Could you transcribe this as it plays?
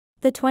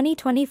The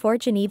 2024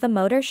 Geneva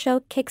Motor Show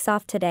kicks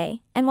off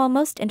today, and while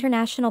most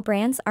international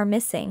brands are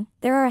missing,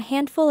 there are a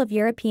handful of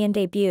European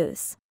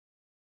debuts.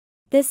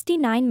 This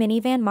D9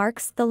 minivan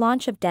marks the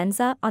launch of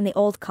Denza on the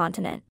old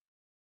continent.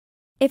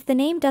 If the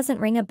name doesn't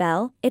ring a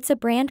bell, it's a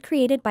brand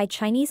created by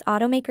Chinese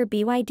automaker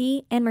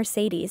BYD and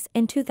Mercedes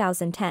in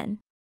 2010.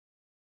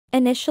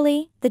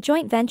 Initially, the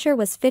joint venture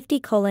was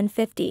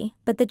 50:50,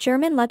 but the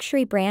German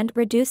luxury brand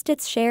reduced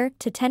its share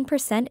to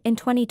 10% in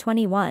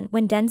 2021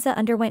 when Denza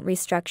underwent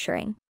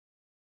restructuring.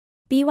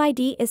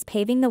 BYD is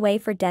paving the way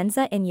for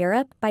Denza in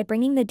Europe by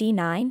bringing the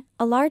D9,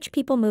 a large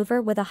people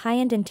mover with a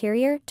high-end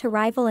interior, to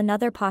rival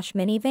another posh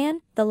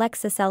minivan, the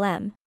Lexus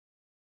LM.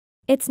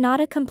 It's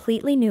not a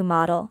completely new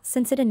model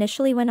since it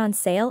initially went on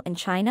sale in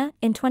China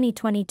in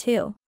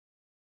 2022.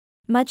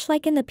 Much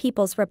like in the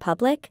People's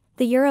Republic,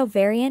 the Euro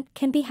variant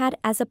can be had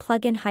as a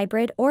plug-in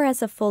hybrid or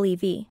as a full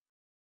EV.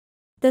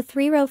 The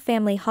three-row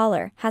family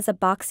hauler has a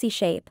boxy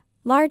shape,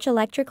 large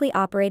electrically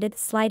operated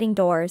sliding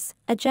doors,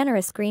 a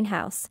generous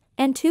greenhouse,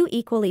 and two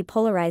equally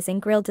polarizing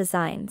grille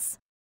designs.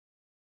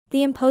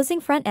 The imposing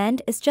front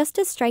end is just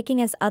as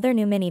striking as other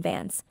new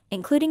minivans,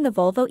 including the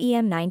Volvo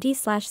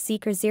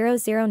EM90/Zeekr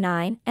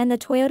 009 and the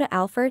Toyota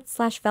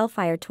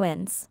Alphard/Velfire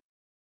twins.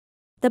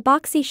 The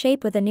boxy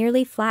shape with a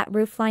nearly flat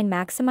roofline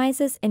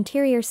maximizes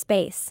interior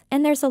space,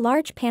 and there's a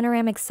large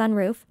panoramic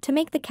sunroof to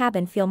make the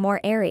cabin feel more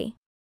airy.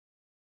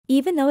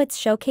 Even though it's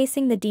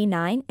showcasing the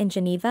D9 in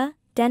Geneva,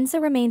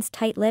 Denza remains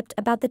tight-lipped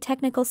about the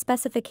technical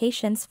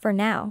specifications for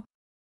now.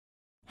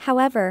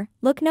 However,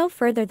 look no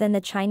further than the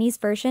Chinese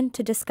version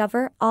to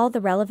discover all the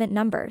relevant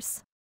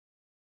numbers.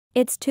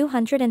 It's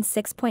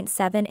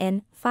 206.7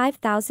 in,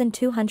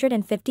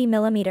 5,250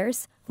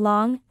 mm,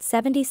 long,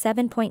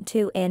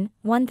 77.2 in,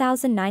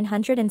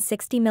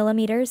 1,960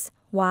 mm,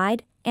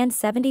 wide, and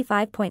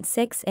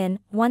 75.6 in,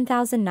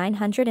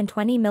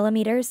 1,920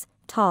 mm,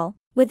 tall,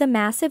 with a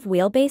massive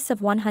wheelbase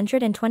of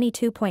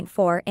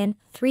 122.4 in,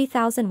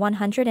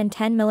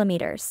 3,110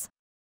 mm.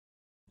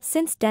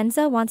 Since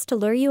Denza wants to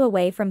lure you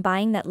away from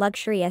buying that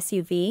luxury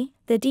SUV,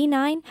 the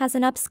D9 has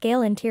an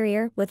upscale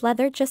interior with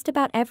leather just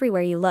about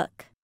everywhere you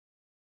look.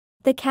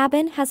 The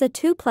cabin has a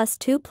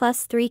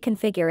 2+2+3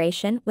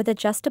 configuration with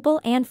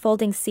adjustable and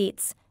folding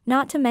seats,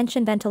 not to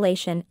mention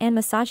ventilation and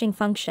massaging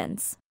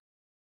functions.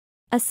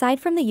 Aside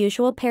from the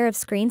usual pair of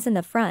screens in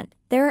the front,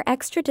 there are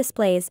extra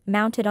displays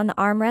mounted on the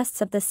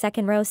armrests of the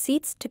second-row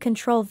seats to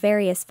control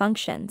various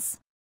functions.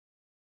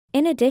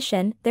 In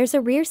addition, there's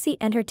a rear seat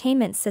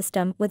entertainment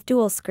system with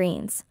dual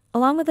screens,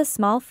 along with a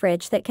small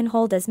fridge that can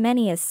hold as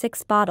many as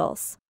 6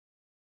 bottles.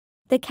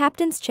 The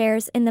captain's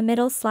chairs in the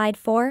middle slide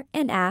fore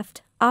and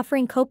aft,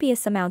 offering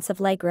copious amounts of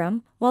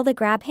legroom, while the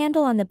grab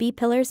handle on the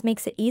B-pillars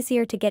makes it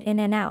easier to get in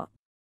and out.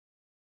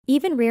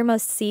 Even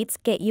rearmost seats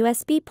get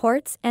USB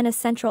ports and a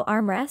central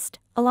armrest,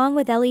 along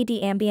with LED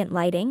ambient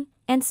lighting,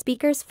 and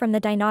speakers from the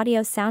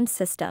Dynaudio sound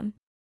system.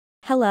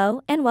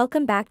 Hello and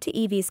welcome back to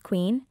EV's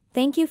Queen.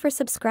 Thank you for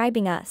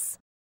subscribing us.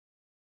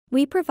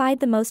 We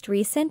provide the most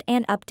recent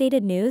and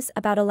updated news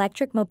about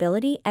electric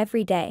mobility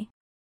every day.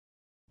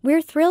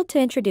 We're thrilled to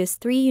introduce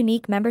 3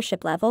 unique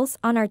membership levels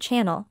on our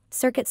channel: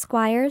 Circuit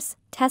Squires,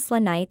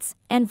 Tesla Knights,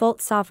 and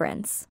Volt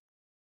Sovereigns.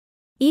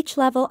 Each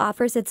level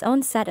offers its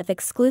own set of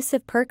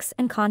exclusive perks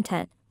and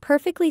content,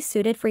 perfectly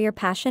suited for your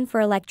passion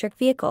for electric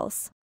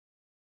vehicles.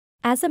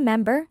 As a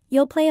member,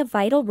 you'll play a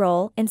vital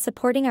role in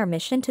supporting our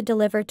mission to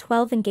deliver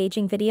 12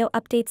 engaging video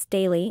updates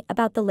daily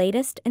about the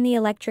latest in the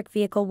electric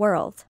vehicle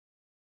world.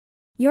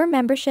 Your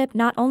membership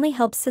not only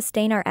helps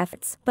sustain our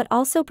efforts but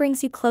also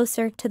brings you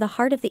closer to the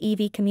heart of the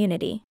EV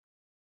community.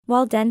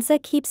 While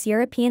Denza keeps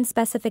European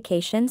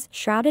specifications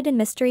shrouded in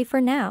mystery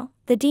for now,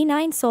 the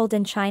D9 sold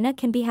in China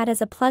can be had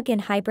as a plug-in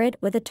hybrid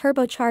with a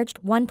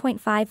turbocharged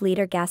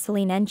 1.5-liter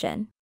gasoline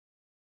engine.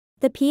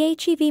 The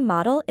PHEV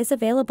model is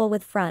available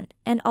with front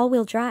and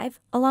all-wheel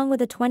drive, along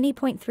with a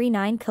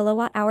 20.39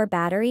 kWh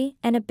battery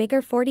and a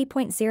bigger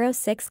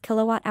 40.06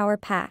 kWh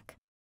pack.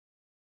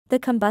 The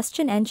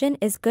combustion engine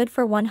is good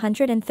for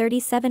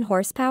 137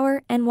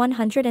 horsepower and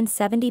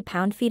 170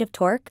 pound-feet of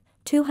torque,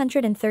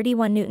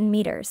 231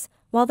 Nm,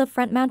 while the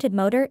front-mounted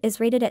motor is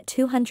rated at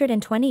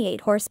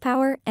 228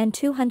 horsepower and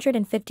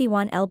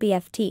 251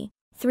 lb-ft,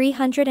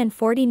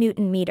 340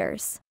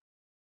 Nm.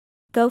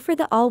 Go for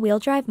the all-wheel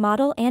drive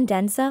model, and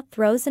Denza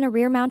throws in a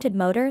rear-mounted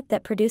motor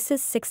that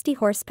produces 60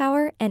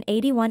 horsepower and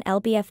 81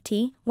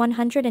 lb-ft,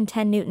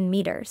 110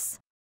 Nm.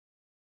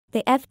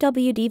 The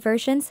FWD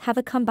versions have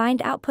a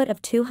combined output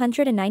of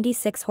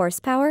 296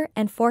 horsepower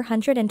and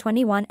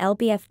 421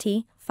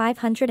 lb-ft,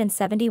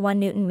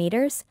 571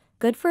 Nm,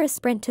 good for a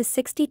sprint to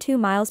 62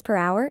 miles per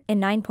hour in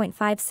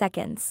 9.5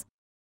 seconds.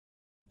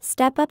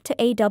 Step up to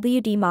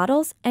AWD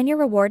models and you're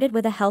rewarded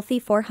with a healthy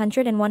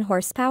 401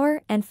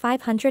 horsepower and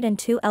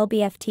 502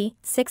 lb-ft,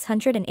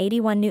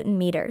 681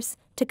 Nm,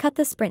 to cut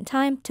the sprint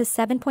time to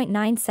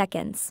 7.9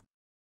 seconds.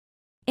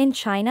 In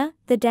China,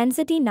 the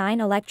Denza D9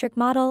 electric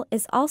model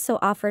is also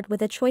offered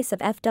with a choice of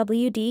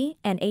FWD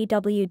and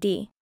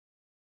AWD.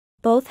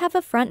 Both have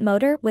a front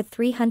motor with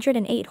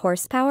 308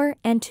 horsepower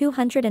and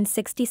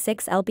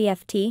 266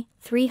 lb-ft,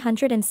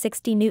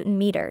 360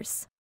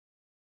 Nm.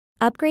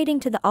 Upgrading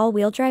to the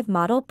all-wheel drive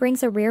model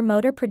brings a rear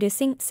motor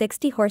producing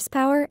 60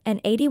 horsepower and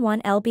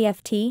 81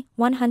 lb-ft,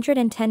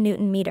 110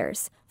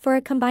 Nm, for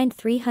a combined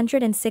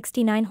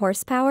 369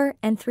 horsepower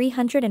and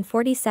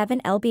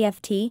 347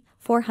 lb-ft,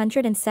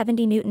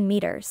 470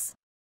 Nm.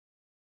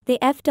 The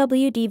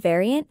FWD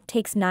variant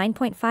takes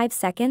 9.5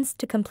 seconds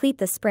to complete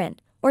the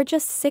sprint, or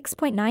just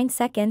 6.9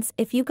 seconds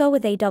if you go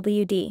with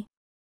AWD.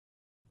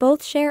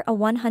 Both share a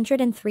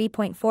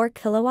 103.4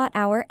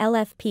 kWh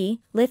LFP,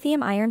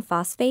 lithium iron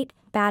phosphate,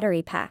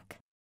 battery pack.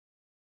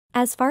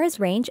 As far as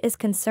range is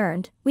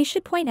concerned, we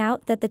should point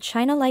out that the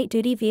China Light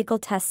Duty Vehicle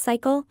Test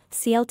Cycle,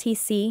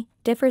 CLTC,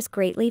 differs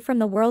greatly from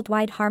the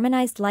Worldwide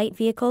Harmonized Light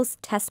Vehicles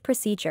Test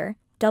Procedure,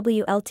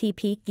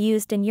 WLTP,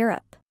 used in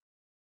Europe.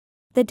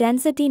 The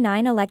Denza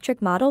D9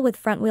 electric model with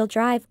front-wheel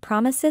drive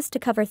promises to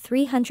cover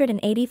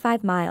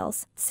 385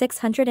 miles,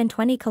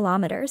 620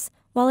 kilometers,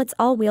 while its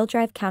all-wheel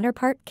drive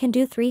counterpart can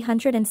do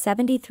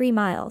 373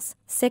 miles,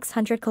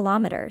 600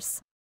 kilometers.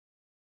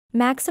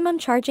 Maximum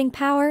charging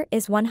power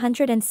is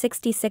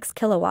 166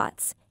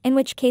 kilowatts, in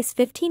which case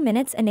 15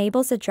 minutes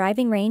enables a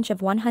driving range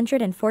of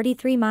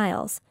 143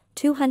 miles,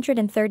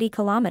 230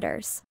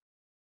 kilometers.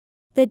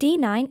 The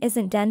D9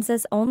 isn't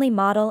Denza's only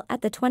model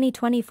at the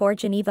 2024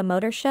 Geneva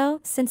Motor Show,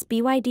 since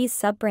BYD's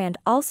sub-brand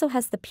also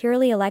has the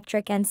purely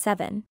electric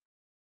N7.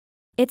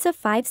 It's a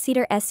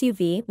 5-seater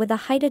SUV with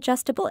a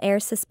height-adjustable air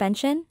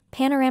suspension,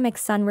 panoramic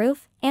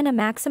sunroof, and a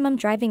maximum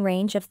driving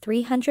range of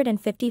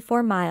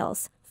 354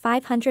 miles,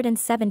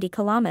 570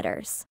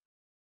 kilometers.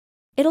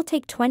 It'll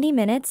take 20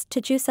 minutes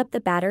to juice up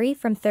the battery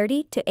from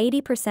 30 to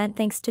 80%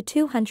 thanks to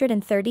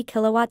 230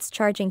 kilowatts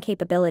charging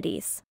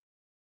capabilities.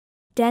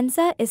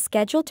 Denza is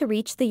scheduled to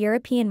reach the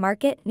European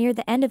market near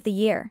the end of the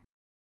year.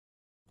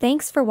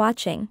 Thanks for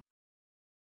watching.